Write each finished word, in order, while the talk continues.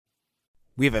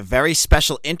We have a very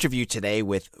special interview today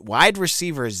with wide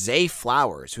receiver Zay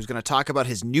Flowers, who's going to talk about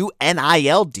his new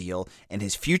NIL deal and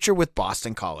his future with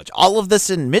Boston College. All of this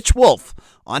and Mitch Wolf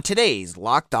on today's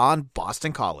Locked On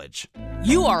Boston College.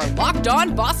 You are Locked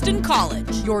On Boston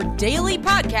College, your daily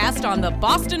podcast on the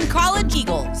Boston College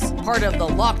Eagles, part of the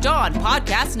Locked On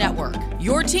Podcast Network,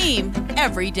 your team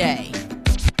every day.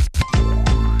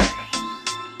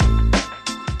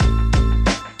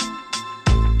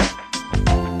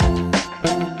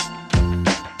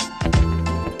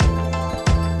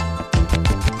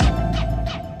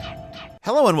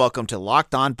 Hello and welcome to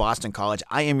Locked On Boston College.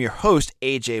 I am your host,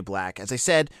 AJ Black. As I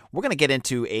said, we're going to get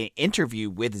into an interview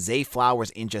with Zay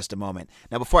Flowers in just a moment.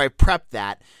 Now, before I prep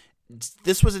that,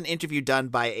 this was an interview done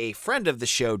by a friend of the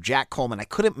show, Jack Coleman. I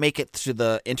couldn't make it to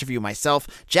the interview myself.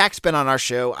 Jack's been on our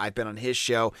show. I've been on his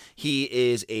show. He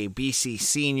is a BC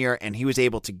senior, and he was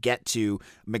able to get to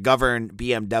McGovern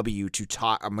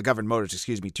Motors,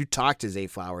 to talk to Zay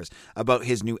Flowers about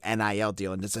his new NIL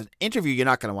deal. And it's an interview you're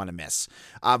not going to want to miss.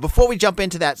 Before we jump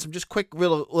into that, some just quick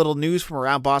little news from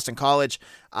around Boston College.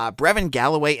 Brevin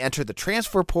Galloway entered the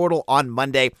transfer portal on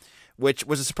Monday, which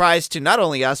was a surprise to not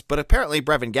only us, but apparently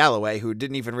Brevin Galloway, who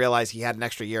didn't even realize he had an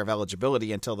extra year of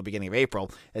eligibility until the beginning of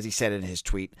April, as he said in his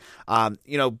tweet.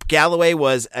 Galloway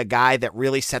was a guy that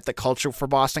really set the culture for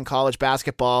Boston College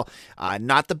basketball.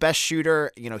 Not the best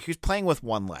shooter. He was playing with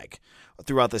one leg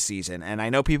throughout the season, and I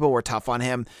know people were tough on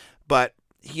him, but,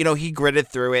 he gritted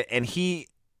through it, and he,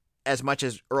 as much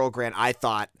as Earl Grant, I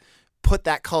thought, put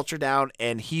that culture down,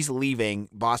 and he's leaving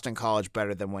Boston College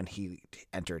better than when he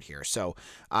entered here. So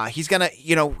he's gonna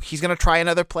try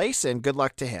another place, and good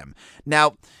luck to him.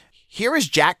 Now, here is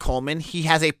Jack Coleman. He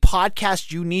has a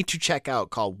podcast you need to check out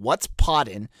called What's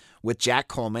Poddin' with Jack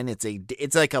Coleman.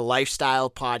 It's like a lifestyle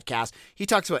podcast. He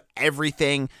talks about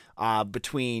everything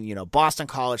between Boston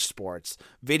College sports,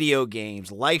 video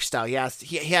games, lifestyle.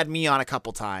 He had me on a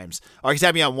couple times, or he's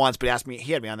had me on once, but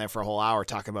he had me on there for a whole hour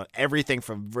talking about everything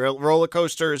from roller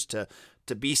coasters to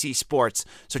BC sports.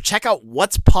 So check out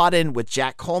What's Poddin' with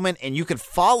Jack Coleman, and you can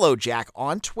follow Jack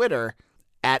on Twitter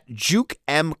at Juke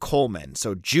M. Coleman.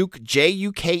 So Juke,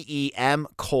 Jukem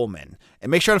Coleman. And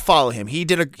make sure to follow him. He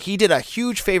did a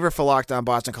huge favor for Locked On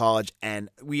Boston College, and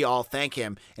we all thank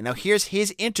him. And now here's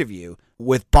his interview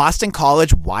with Boston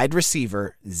College wide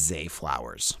receiver Zay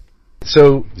Flowers.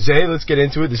 So, Zay, let's get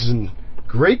into it. This is a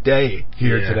great day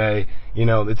here today.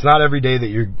 It's not every day that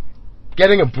you're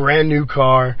getting a brand new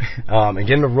car and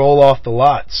getting to roll off the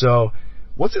lot. So,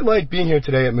 what's it like being here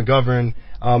today at McGovern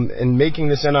and making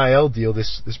this NIL deal,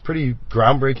 this pretty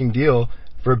groundbreaking deal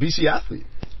for a BC athlete?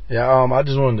 Yeah, I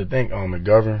just wanted to thank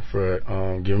McGovern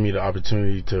for giving me the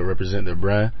opportunity to represent their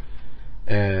brand,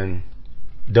 and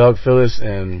Doug Phillips,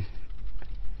 and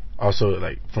also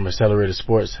from Accelerated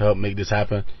Sports helped make this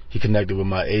happen. He connected with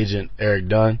my agent Eric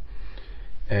Dunn,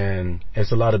 and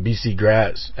it's a lot of BC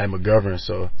grads at McGovern,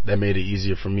 so that made it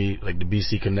easier for me, the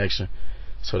BC connection.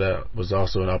 So that was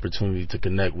also an opportunity to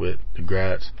connect with the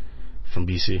grads from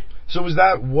BC. So was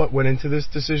that what went into this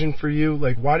decision for you?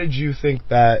 Why did you think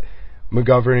that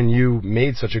McGovern and you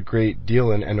made such a great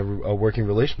deal and a working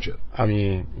relationship? I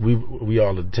mean, we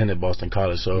all attended Boston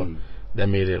College, so that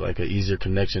made it an easier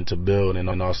connection to build.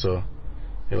 And also,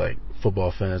 they're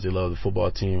football fans. They love the football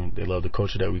team. They love the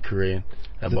culture that we create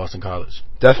at Boston College.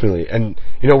 Definitely. And,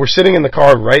 we're sitting in the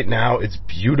car right now. It's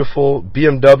beautiful.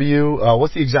 BMW.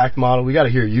 What's the exact model? We got to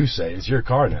hear you say. It's your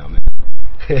car now, man.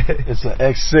 It's an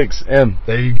X6M.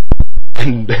 There you go.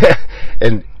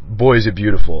 And boy, is it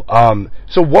beautiful.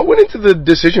 So what went into the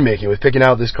decision making with picking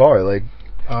out this car?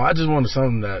 I just wanted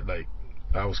something that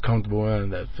I was comfortable in,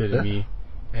 that fitted me,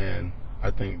 and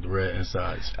I think the red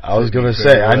insides. I was gonna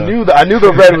say, I knew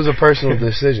the red was a personal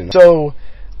decision. So,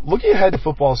 looking ahead to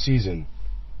football season,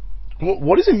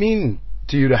 what does it mean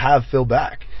to you to have Phil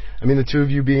back? I mean, the two of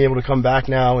you being able to come back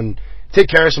now and take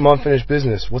care of some unfinished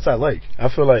business. What's that like? I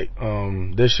feel like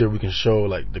this year we can show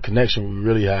the connection we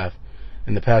really have.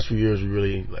 In the past few years, we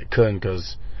really couldn't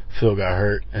because Phil got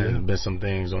hurt and there's been some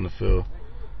things on the field.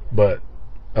 But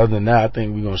other than that, I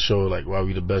think we're gonna show why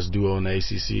we the best duo in the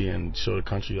ACC and show the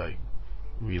country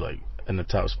we in the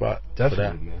top spot.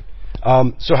 Definitely,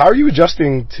 man. So how are you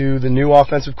adjusting to the new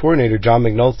offensive coordinator, John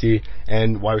McNulty,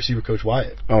 and wide receiver coach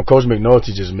Wyatt? Coach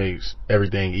McNulty just makes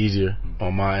everything easier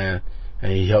on my end,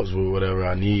 and he helps with whatever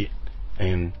I need,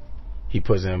 and he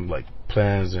puts in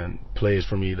plans and plays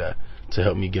for me to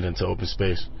help me get into open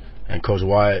space. And Coach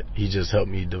Wyatt, he just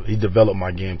helped me. He developed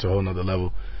my game to a whole nother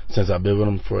level since I've been with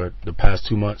him for the past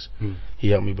 2 months.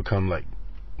 He helped me become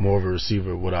more of a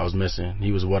receiver, what I was missing.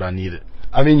 He was what I needed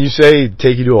I mean, you say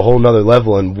take you to a whole nother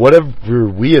level, and whatever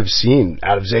we have seen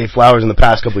out of Zay Flowers in the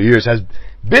past couple of years has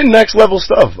been next level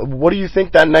stuff. What do you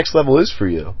think that next level is for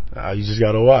you? You just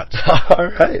got to watch. All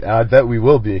right. I bet we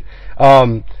will be.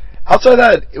 Outside of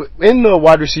that, in the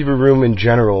wide receiver room in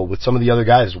general, with some of the other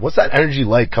guys, what's that energy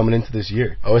like coming into this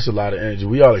year? Oh, it's a lot of energy.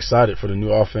 We all excited for the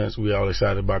new offense. We all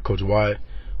excited about Coach Wyatt.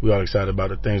 We all excited about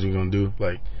the things we're going to do.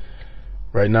 Like,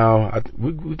 right now,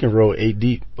 we can roll 8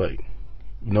 deep, like,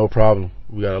 no problem.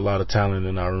 We got a lot of talent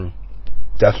in our room.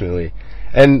 Definitely.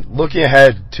 And looking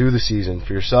ahead to the season,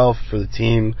 for yourself, for the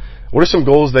team, what are some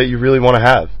goals that you really want to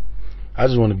have? I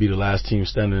just want to be the last team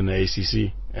standing in the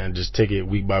ACC and just take it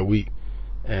week by week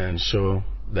and show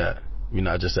that we're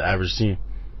not just an average team.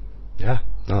 Yeah.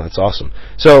 No, that's awesome.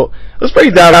 So let's break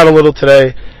it down a little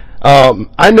today.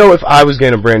 I know if I was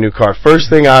getting a brand new car, first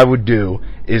thing I would do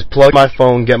is plug my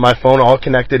phone, get my phone all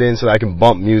connected in so that I can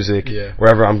bump music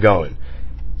wherever I'm going.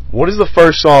 What is the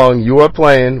first song you are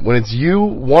playing when it's you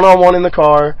one-on-one in the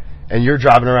car and you're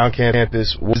driving around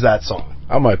campus? What is that song?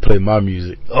 I might play my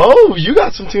music. Oh, you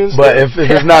got some tunes. But if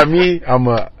it's not me,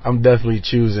 I'm definitely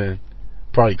choosing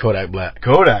probably Kodak Black.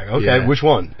 Kodak, okay. Yeah. Which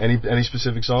one? Any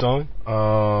specific song?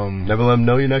 Never Let 'Em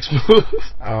Know Your Next Move?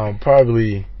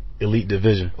 Probably Elite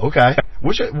Division. Okay.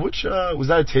 Which was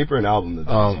that a tape or an album?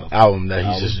 Album that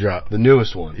he just dropped. The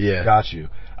newest one. Yeah. Got you.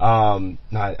 No,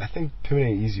 I think Pimpin'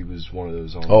 Ain't Easy was one of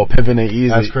those. Oh, Pimpin' Ain't Easy.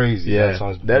 That's crazy. Yeah.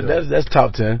 That's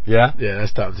top 10. Yeah? Yeah,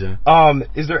 that's top 10.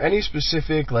 Is there any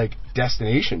specific, like,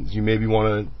 destinations you maybe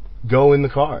want to go in the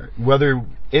car? Whether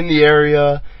in the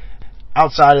area,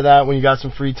 outside of that, when you got some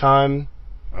free time?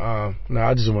 No,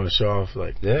 I just want to show off,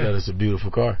 like, that it's a beautiful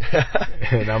car.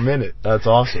 And I'm in it. That's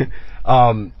awesome.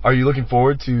 Are you looking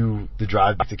forward to the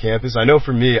drive back to campus? I know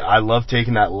for me, I love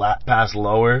taking that lap pass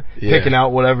lower, picking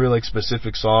out whatever, like,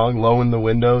 specific song, low in the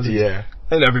windows.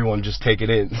 And everyone just take it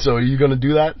in. So are you going to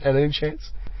do that at any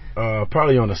chance?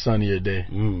 Probably on a sunnier day.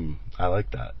 I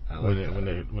like that.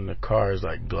 When the car is,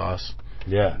 like, gloss.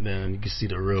 Yeah. Then you can see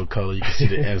the real color. You can see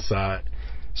the inside.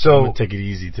 So I'm going to take it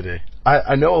easy today.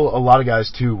 I know a lot of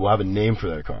guys, too, will have a name for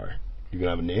their car. You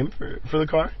going to have a name for the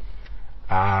car?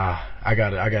 I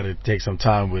gotta take some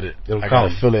time with it. It'll come.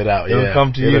 Gotta fill it out. It'll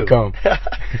come to you. It'll come.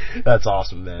 That's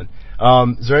awesome, man.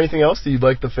 Is there anything else that you'd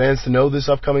like the fans to know this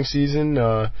upcoming season?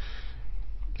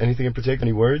 Anything in particular?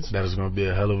 Any words? That is going to be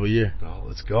a hell of a year. Oh,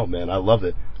 let's go, man. I love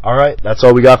it. All right, that's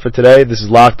all we got for today. This is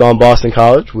Locked On Boston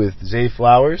College with Zay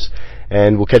Flowers,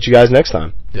 and we'll catch you guys next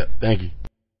time. Yeah, thank you.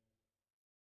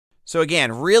 So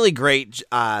again, really great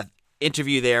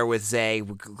interview there with Zay.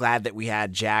 We're glad that we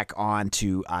had Jack on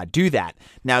to do that.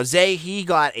 Now, Zay, he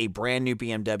got a brand new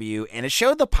BMW, and it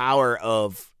showed the power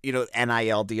of,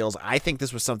 NIL deals. I think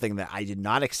this was something that I did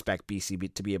not expect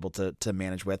BC to be able to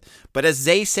manage with. But as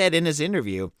Zay said in his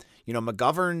interview,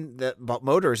 McGovern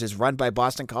Motors is run by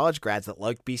Boston College grads that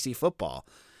like BC football.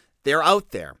 They're out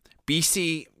there.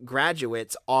 BC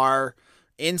graduates are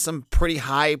in some pretty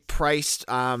high-priced,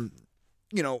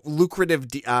 lucrative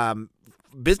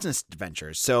business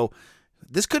ventures. So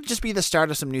this could just be the start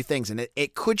of some new things, and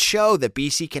it could show that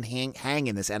BC can hang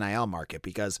in this NIL market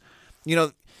because,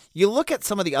 you look at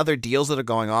some of the other deals that are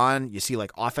going on, you see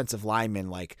like offensive linemen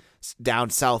like down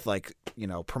south, like,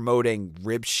 promoting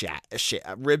rib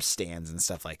stands and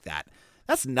stuff like that.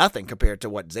 That's nothing compared to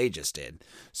what Zay just did.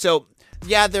 So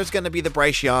yeah, there's going to be the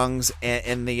Bryce Youngs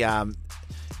and the,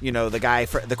 the guy,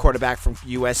 the quarterback from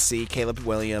USC, Caleb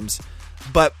Williams,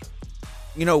 but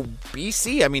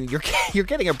BC, I mean, you're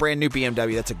getting a brand new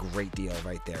BMW. That's a great deal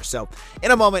right there. So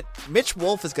in a moment, Mitch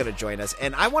Wolf is going to join us.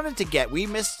 And I wanted to we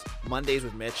missed Mondays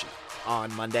with Mitch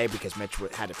on Monday because Mitch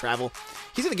had to travel.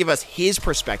 He's going to give us his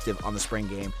perspective on the spring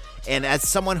game. And as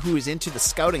someone who is into the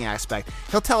scouting aspect,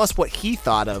 he'll tell us what he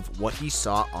thought of what he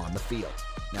saw on the field.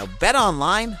 Now,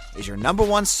 BetOnline is your number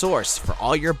one source for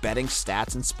all your betting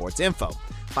stats and sports info.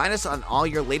 Find us on all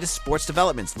your latest sports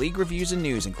developments, league reviews, and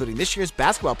news, including this year's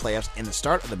basketball playoffs and the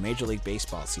start of the Major League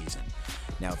Baseball season.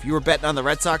 Now, if you were betting on the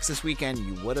Red Sox this weekend,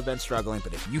 you would have been struggling,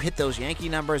 but if you hit those Yankee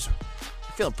numbers,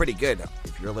 you're feeling pretty good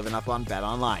if you're living up on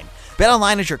BetOnline.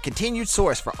 BetOnline is your continued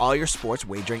source for all your sports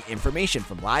wagering information,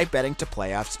 from live betting to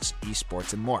playoffs,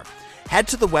 esports, and more. Head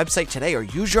to the website today or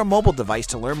use your mobile device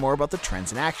to learn more about the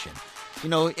trends in action.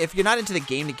 If you're not into the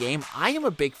game-to-game, I am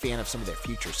a big fan of some of their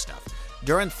futures stuff.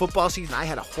 During football season, I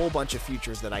had a whole bunch of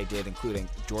futures that I did, including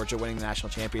Georgia winning the national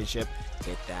championship,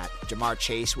 hit that. Jamar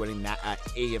Chase winning that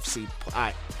AFC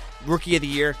Rookie of the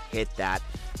Year, hit that.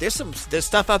 There's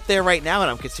stuff up there right now, and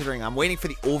I'm waiting for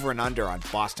the over and under on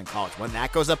Boston College. When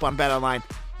that goes up on BetOnline,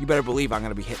 you better believe I'm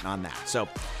going to be hitting on that. So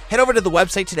head over to the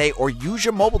website today or use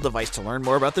your mobile device to learn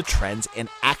more about the trends in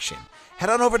action.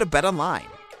 Head on over to BetOnline.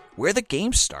 where the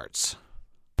game starts.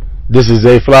 This is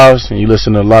Zay Flowers, and you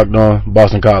listen to Locked On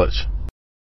Boston College.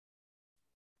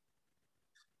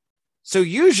 So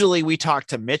usually we talk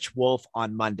to Mitch Wolf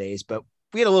on Mondays, but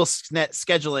we had a little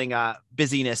scheduling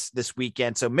busyness this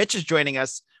weekend. So Mitch is joining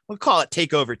us. We'll call it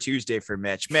Takeover Tuesday for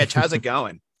Mitch. Mitch, how's it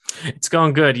going? It's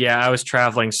going good. Yeah, I was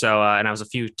traveling, so and I was a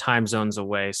few time zones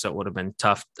away, so it would have been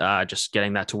tough just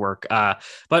getting that to work.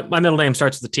 But my middle name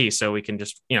starts with a T, so we can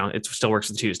just, it still works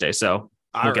with Tuesday. So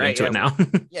we'll get into it now.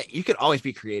 Yeah, you can always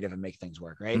be creative and make things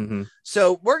work, right? Mm-hmm.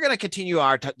 So we're going to continue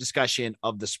our discussion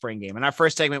of the spring game. In our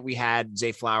first segment, we had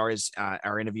Zay Flowers,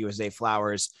 our interview with Zay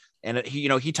Flowers, and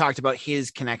he talked about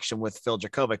his connection with Phil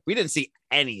Jurkovec. We didn't see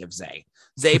any of Zay.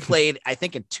 Zay played, I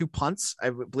think, in 2 punts. I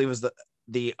believe was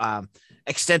the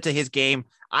extent of his game.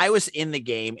 I was in the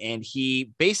game, and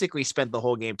he basically spent the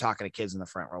whole game talking to kids in the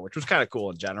front row, which was kind of cool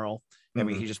in general. I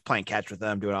mean, he's just playing catch with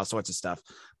them, doing all sorts of stuff.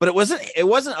 But it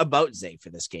wasn't about Zay for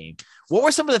this game. What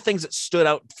were some of the things that stood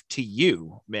out to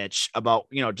you, Mitch, about,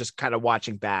 just kind of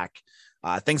watching back,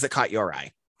 things that caught your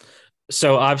eye?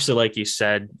 So obviously, like you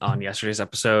said on yesterday's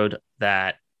episode,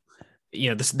 that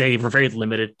they were very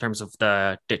limited in terms of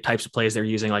the types of plays they're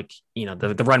using. Like,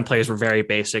 the run plays were very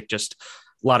basic, just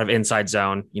a lot of inside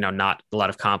zone, not a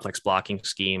lot of complex blocking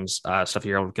schemes, stuff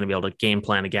you're going to be able to game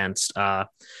plan against.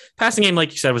 Passing game,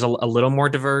 like you said, was a little more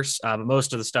diverse, but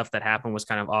most of the stuff that happened was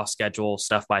kind of off schedule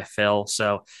stuff by Phil.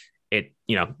 So it,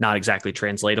 not exactly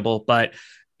translatable, but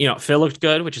Phil looked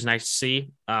good, which is nice to see.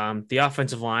 The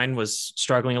offensive line was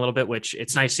struggling a little bit, which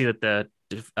it's nice to see that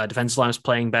the defensive line was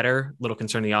playing better. Little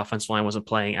concerned the offensive line wasn't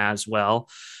playing as well.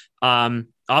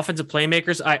 Offensive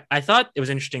playmakers, I thought it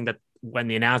was interesting that when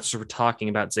the announcers were talking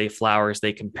about Zay Flowers,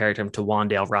 they compared him to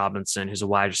Wan'Dale Robinson, who's a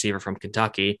wide receiver from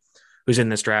Kentucky, who's in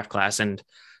this draft class. And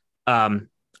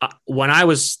when I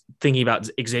was thinking about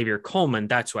Xavier Coleman,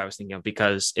 that's who I was thinking of,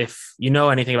 because if you know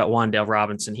anything about Wan'Dale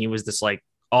Robinson, he was this like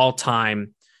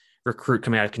all-time recruit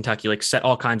coming out of Kentucky, like set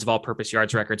all kinds of all-purpose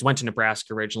yards records, went to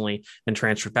Nebraska originally, then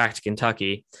transferred back to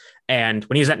Kentucky. And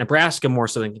when he was at Nebraska more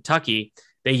so than Kentucky,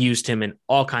 they used him in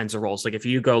all kinds of roles. Like if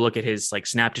you go look at his like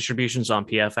snap distributions on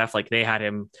PFF, like they had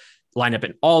him lined up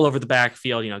in all over the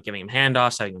backfield, giving him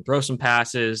handoffs, having him throw some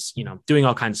passes, doing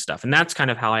all kinds of stuff. And that's kind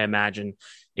of how I imagine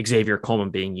Xavier Coleman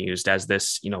being used as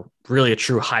this, really a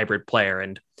true hybrid player.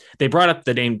 And they brought up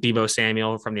the name Deebo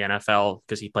Samuel from the NFL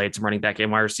because he played some running back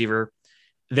and wide receiver.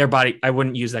 Their body, I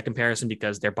wouldn't use that comparison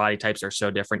because their body types are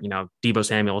so different. Deebo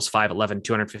Samuel is 5'11",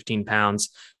 215 pounds.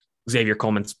 Xavier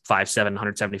Coleman's 5'7",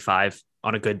 175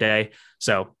 on a good day.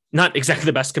 So not exactly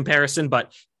the best comparison,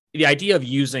 but the idea of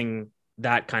using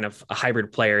that kind of a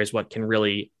hybrid player is what can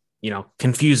really,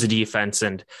 confuse the defense.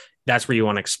 And that's where you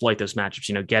want to exploit those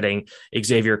matchups, getting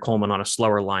Xavier Coleman on a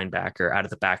slower linebacker out of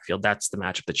the backfield. That's the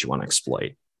matchup that you want to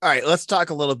exploit. All right, let's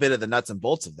talk a little bit of the nuts and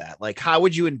bolts of that. Like, how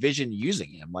would you envision using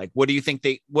him? Like, what do you think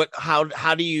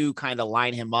how do you kind of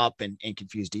line him up and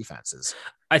confuse defenses?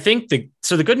 I think the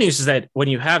good news is that when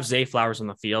you have Zay Flowers on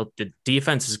the field, the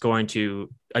defense is going to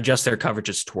adjust their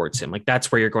coverages towards him. Like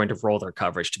that's where you're going to roll their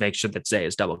coverage to make sure that Zay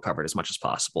is double covered as much as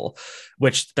possible,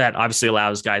 which that obviously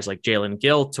allows guys like Jalen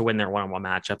Gill to win their one-on-one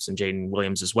matchups and Jaden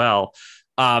Williams as well.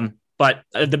 But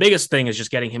the biggest thing is just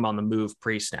getting him on the move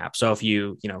pre-snap. So if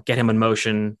you get him in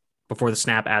motion before the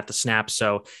snap, at the snap,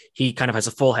 so he kind of has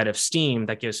a full head of steam,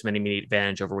 that gives him an immediate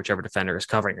advantage over whichever defender is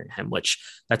covering him, which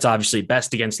that's obviously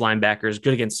best against linebackers,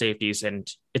 good against safeties, and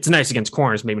it's nice against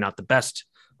corners, maybe not the best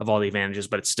of all the advantages,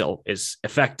 but it still is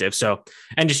effective. So,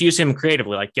 and just use him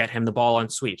creatively, like get him the ball on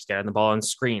sweeps, get him the ball on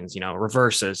screens,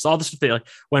 reverses, all this stuff. Like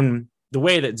when the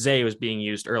way that Zay was being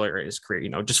used earlier in his career,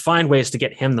 just find ways to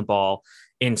get him the ball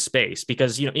in space,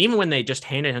 because even when they just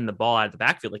handed him the ball out of the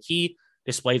backfield, like he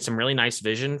displayed some really nice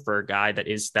vision for a guy that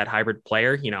is that hybrid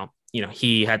player.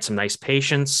 He had some nice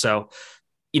patience. So,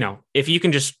 if you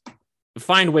can just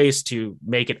find ways to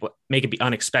make it be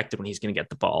unexpected when he's going to get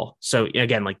the ball. So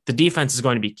again, like the defense is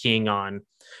going to be keying on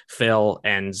Phil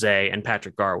and Zay and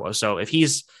Patrick Garwo. So if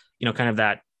he's, kind of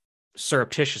that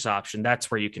surreptitious option,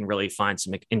 that's where you can really find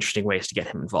some interesting ways to get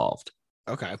him involved.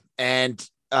 Okay. And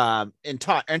in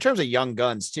terms of young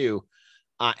guns too,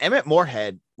 Emmett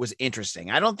Morehead was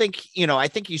interesting. I don't think, I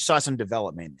think you saw some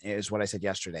development is what I said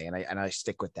yesterday. And I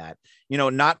stick with that,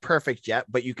 not perfect yet,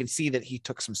 but you can see that he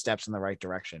took some steps in the right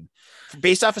direction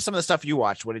based off of some of the stuff you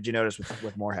watched. What did you notice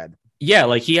with Morehead? Yeah.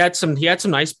 Like he had some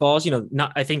nice balls,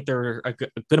 I think there were a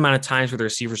good amount of times where the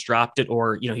receivers dropped it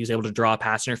or, he was able to draw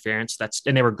pass interference.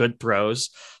 And they were good throws.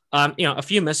 A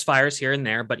few misfires here and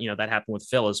there, but that happened with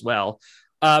Phil as well.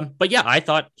 But yeah, I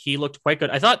thought he looked quite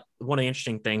good. I thought one of the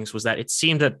interesting things was that it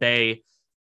seemed that they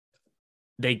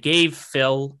they gave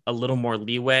Phil a little more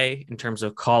leeway in terms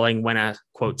of calling when a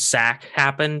quote sack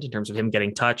happened, in terms of him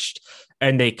getting touched.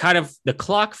 And they the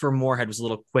clock for Moorhead was a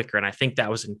little quicker. And I think that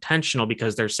was intentional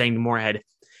because they're saying to Moorhead,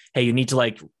 hey, you need to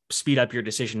like speed up your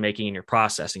decision making and your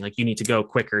processing. Like you need to go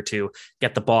quicker to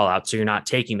get the ball out so you're not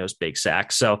taking those big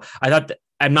sacks. So I thought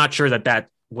I'm not sure that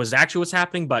was actually what's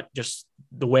happening, but just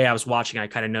the way I was watching, I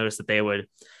kind of noticed that they would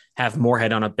have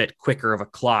Moorhead on a bit quicker of a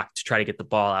clock to try to get the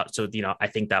ball out. So, I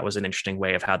think that was an interesting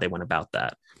way of how they went about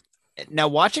that. Now,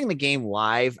 watching the game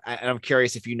live, I'm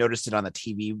curious if you noticed it on the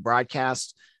TV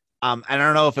broadcast. I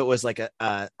don't know if it was like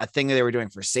a thing that they were doing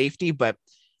for safety, but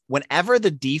whenever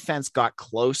the defense got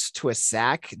close to a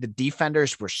sack, the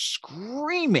defenders were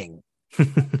screaming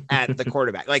at the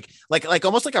quarterback, like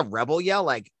almost like a rebel yell,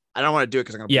 like, I don't want to do it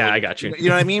because I'm going to. Yeah, I got you. You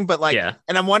know what I mean? But like, yeah.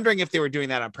 And I'm wondering if they were doing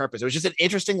that on purpose. It was just an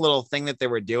interesting little thing that they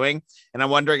were doing. And I'm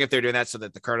wondering if they're doing that so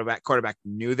that the quarterback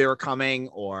knew they were coming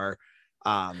or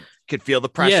could feel the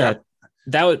pressure.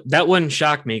 Yeah, that wouldn't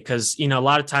shock me because, a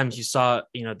lot of times you saw,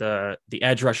 the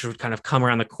edge rushers would kind of come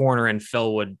around the corner and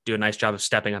Phil would do a nice job of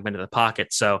stepping up into the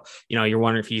pocket. So, you're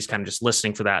wondering if he's kind of just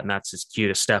listening for that and that's his cue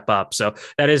to step up. So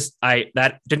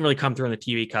that didn't really come through in the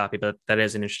TV copy, but that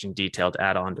is an interesting detail to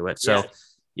add on to it. So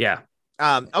yeah.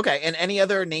 Okay. And any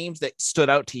other names that stood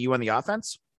out to you on the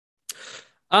offense?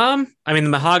 The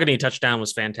Mahogany touchdown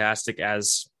was fantastic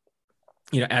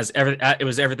it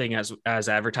was everything as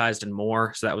advertised and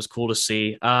more. So that was cool to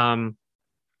see. I'm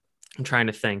trying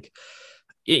to think,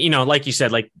 like you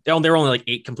said, like there were only like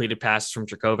 8 completed passes from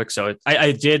Dracovic. So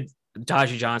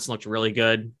Taji Johnson looked really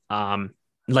good.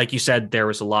 Like you said, there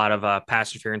was a lot of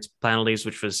pass interference penalties,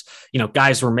 which was,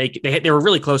 guys were they were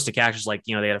really close to catches. Like,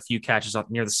 they had a few catches up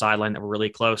near the sideline that were really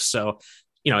close. So,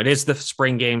 it is the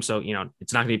spring game. So,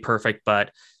 it's not gonna be perfect,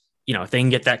 but if they can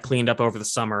get that cleaned up over the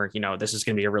summer, this is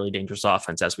going to be a really dangerous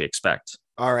offense as we expect.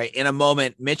 All right. In a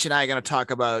moment, Mitch and I are going to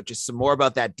talk about just some more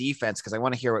about that defense because I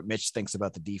want to hear what Mitch thinks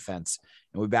about the defense.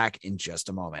 And we'll be back in just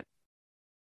a moment.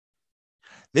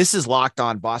 This is Locked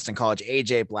On Boston College,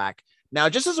 AJ Black. Now,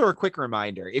 just as a quick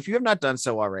reminder, if you have not done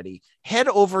so already, head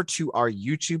over to our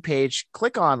YouTube page,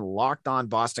 click on Locked On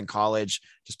Boston College,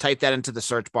 just type that into the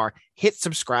search bar, hit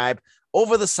subscribe.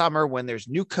 Over the summer, when there's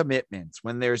new commitments,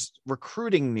 when there's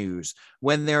recruiting news,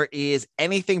 when there is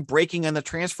anything breaking in the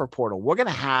transfer portal, we're going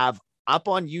to have up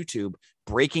on YouTube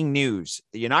breaking news.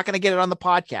 You're not going to get it on the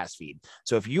podcast feed.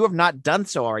 So if you have not done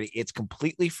so already, it's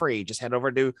completely free. Just head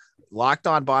over to Locked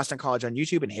On Boston College on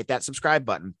YouTube and hit that subscribe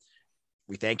button.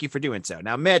 We thank you for doing so.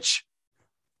 Now, Mitch,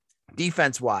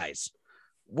 defense-wise,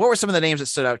 what were some of the names that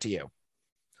stood out to you?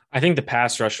 I think the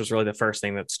pass rush was really the first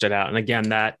thing that stood out. And again,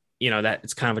 that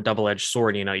it's kind of a double-edged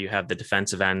sword. You have the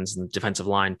defensive ends and defensive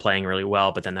line playing really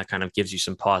well, but then that kind of gives you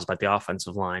some pause about the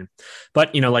offensive line.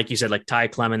 But, like you said, like Ty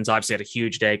Clemens obviously had a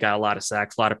huge day, got a lot of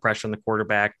sacks, a lot of pressure on the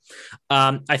quarterback.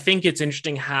 I think it's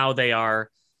interesting how they are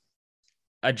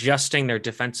adjusting their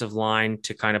defensive line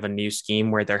to kind of a new scheme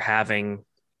where they're having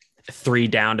 3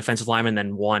 down defensive linemen,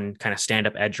 then 1 kind of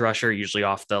stand-up edge rusher, usually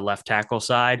off the left tackle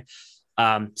side.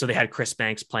 So they had Chris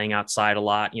Banks playing outside a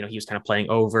lot. He was kind of playing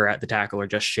over at the tackle or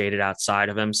just shaded outside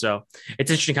of him. So it's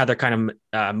interesting how they're kind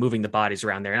of moving the bodies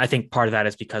around there. And I think part of that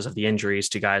is because of the injuries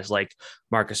to guys like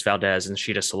Marcus Valdez and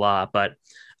Sheeta Salah. But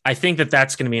I think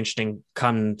that's going to be interesting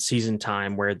come season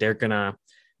time where they're going to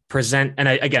present. And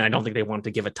I don't think they want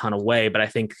to give a ton away, but I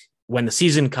think when the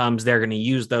season comes, they're going to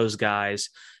use those guys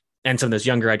and some of those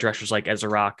younger edge rushers like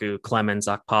Ezeraku, Clemens,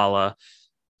 Akpala.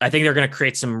 I think they're going to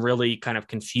create some really kind of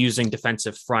confusing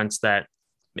defensive fronts that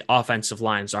the offensive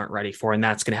lines aren't ready for. And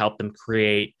that's going to help them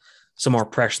create some more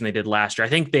pressure than they did last year. I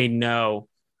think they know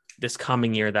this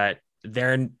coming year that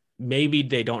maybe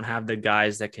they don't have the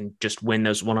guys that can just win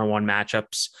those one-on-one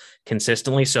matchups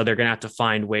consistently. So they're going to have to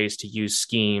find ways to use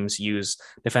schemes, use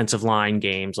defensive line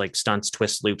games like stunts,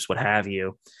 twist loops, what have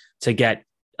you, to get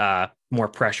more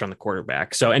pressure on the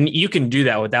quarterback. So, and you can do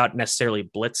that without necessarily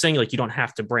blitzing. Like you don't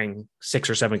have to bring 6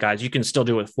 or 7 guys. You can still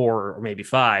do it with 4 or maybe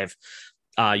 5.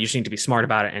 You just need to be smart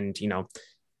about it and,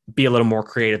 be a little more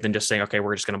creative than just saying, okay,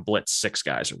 we're just going to blitz 6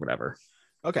 guys or whatever.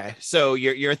 Okay. So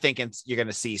you're thinking you're going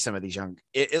to see some of these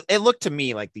it looked to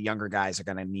me like the younger guys are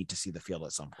going to need to see the field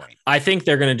at some point. I think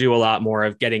they're going to do a lot more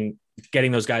of getting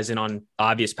those guys in on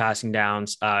obvious passing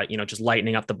downs, just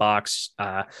lightening up the box,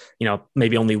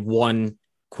 maybe only 1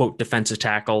 quote defensive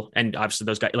tackle. And obviously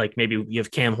those guys, like maybe you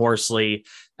have Cam Horsley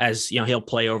as, he'll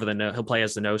play he'll play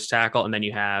as the nose tackle. And then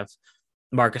you have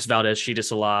Marcus Valdez, Sheeta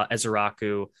Salah,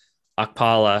 Ezeraku,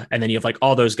 Akpala. And then you have like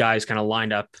all those guys kind of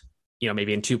lined up,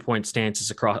 maybe in 2-point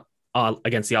stances across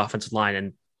against the offensive line.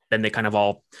 And then they kind of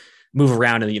all move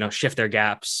around and, shift their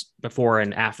gaps before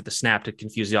and after the snap to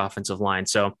confuse the offensive line.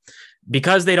 So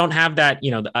because they don't have that,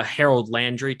 a Harold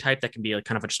Landry type that can be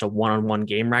kind of just a one-on-one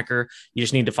game wrecker, you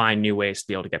just need to find new ways to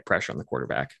be able to get pressure on the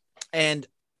quarterback. And,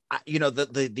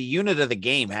 the unit of the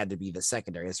game had to be the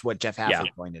secondary. It's what Jeff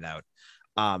Hafley pointed out.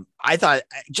 I thought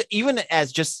even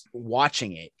as just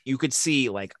watching it, you could see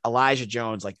like Elijah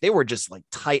Jones, like they were just like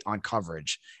tight on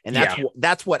coverage. And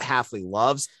that's what Hafley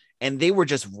loves. And they were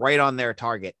just right on their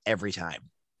target every time.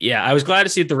 Yeah, I was glad to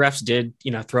see that the refs did,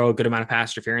 throw a good amount of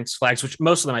pass interference flags, which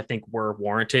most of them I think were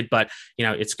warranted, but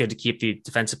it's good to keep the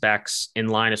defensive backs in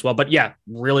line as well. But yeah,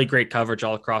 really great coverage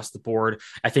all across the board.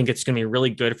 I think it's going to be really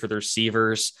good for the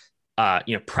receivers,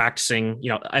 practicing.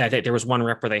 I think there was one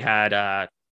rep where they had, I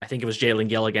think it was Jalen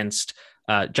Gill against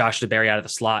Josh DeBerry out of the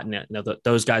slot, and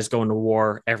those guys go into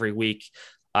war every week.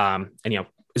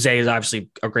 Zay is obviously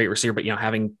a great receiver, but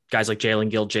having guys like Jalen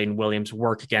Gill, Jaden Williams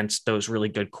work against those really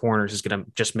good corners is going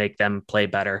to just make them play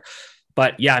better.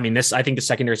 But yeah, I think the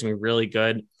secondary is going to be really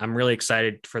good. I'm really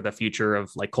excited for the future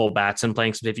of like Cole Batson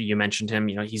playing. So if you mentioned him,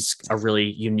 he's a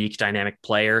really unique, dynamic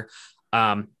player.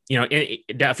 A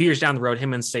few years down the road,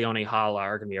 him and Sayoni Hala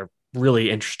are going to be a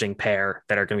really interesting pair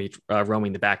that are going to be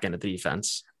roaming the back end of the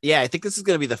defense. Yeah, I think this is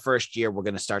going to be the first year we're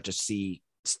going to start to see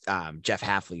Jeff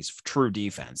Hafley's true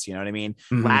defense. You know what I mean?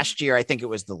 Mm-hmm. Last year, I think it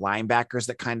was the linebackers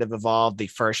that kind of evolved. The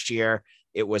first year,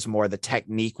 it was more the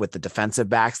technique with the defensive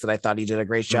backs that I thought he did a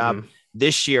great job. Mm-hmm.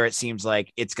 This year, it seems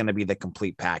like it's going to be the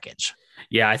complete package.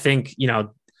 Yeah, I think,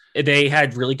 they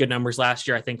had really good numbers last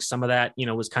year. I think some of that,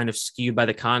 was kind of skewed by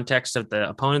the context of the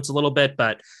opponents a little bit,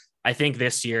 but I think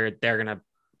this year they're going to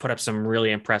put up some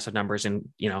really impressive numbers. And,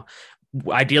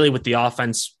 ideally with the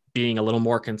offense being a little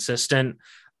more consistent,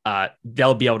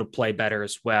 they'll be able to play better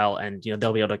as well. And,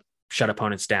 they'll be able to shut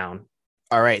opponents down.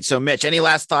 All right. So Mitch, any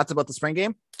last thoughts about the spring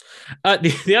game?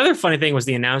 The other funny thing was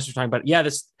the announcer talking about,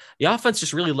 the offense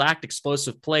just really lacked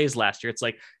explosive plays last year. It's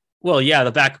like, well, yeah,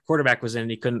 the back quarterback was in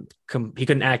and he couldn't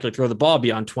actually throw the ball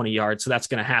beyond 20 yards. So that's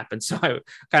going to happen. So I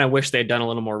kind of wish they'd done a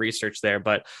little more research there,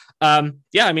 but I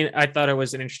thought it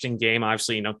was an interesting game.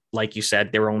 Obviously, like you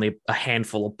said, there were only a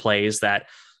handful of plays that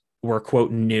were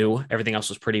quote new. Everything else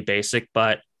was pretty basic,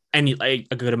 but a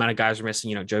good amount of guys were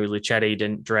missing. Joey Luchetti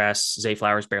didn't dress. Zay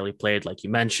Flowers barely played, like you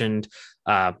mentioned.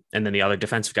 And then the other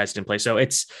defensive guys didn't play. So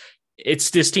it's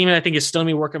this team that I think is still going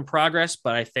to be work in progress,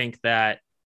 but I think that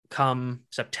come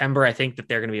September, I think that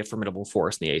they're going to be a formidable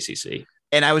force in the ACC.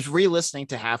 And I was re-listening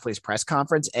to Hafley's press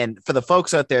conference. And for the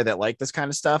folks out there that like this kind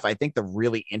of stuff, I think the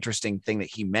really interesting thing that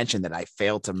he mentioned that I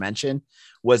failed to mention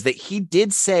was that he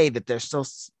did say that they're still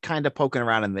kind of poking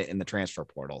around in the transfer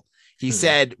portal. He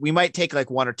said, we might take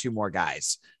like one or two more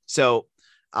guys. So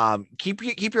keep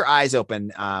your eyes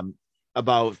open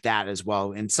about that as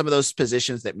well. And some of those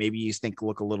positions that maybe you think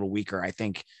look a little weaker. I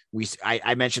think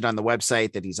I mentioned on the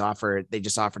website that they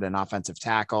just offered an offensive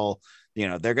tackle.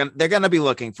 They're going to be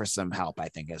looking for some help, I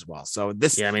think, as well. So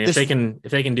if they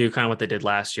can do kind of what they did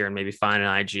last year and maybe find an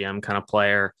IGM kind of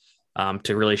player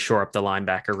to really shore up the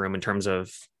linebacker room in terms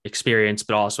of experience,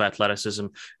 but also athleticism.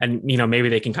 And, maybe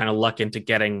they can kind of luck into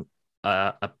getting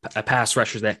a pass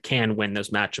rusher that can win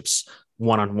those matchups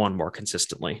one-on-one more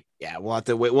consistently. Yeah, we'll have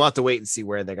to wait and see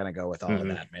where they're going to go with all of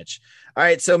that, Mitch. All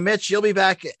right, so Mitch, you'll be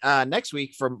back next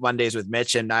week for Mondays with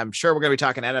Mitch, and I'm sure we're going to be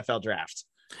talking NFL draft.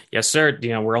 Yes, sir.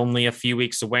 We're only a few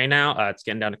weeks away now. It's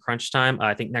getting down to crunch time.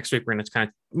 I think next week we're going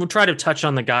to we'll try to touch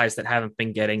on the guys that haven't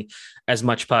been getting as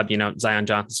much pub. Zion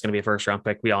Johnson's going to be a first round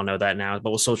pick. We all know that now, but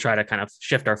we'll still try to kind of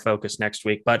shift our focus next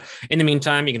week. But in the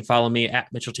meantime, you can follow me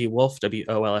at Mitchell T. Wolfe,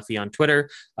 WOLFE on Twitter.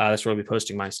 That's where we'll be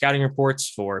posting my scouting reports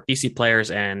for BC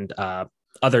players and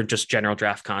other just general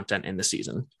draft content in the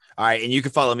season. All right. And you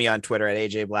can follow me on Twitter at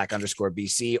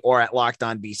AJBlack_BC or at Locked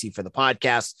On BC for the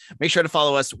podcast. Make sure to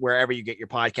follow us wherever you get your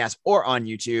podcast or on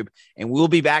YouTube. And we'll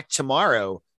be back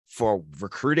tomorrow for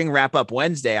Recruiting Wrap Up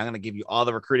Wednesday. I'm going to give you all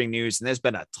the recruiting news. And there's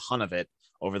been a ton of it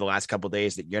over the last couple of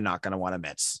days that you're not going to want to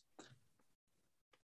miss.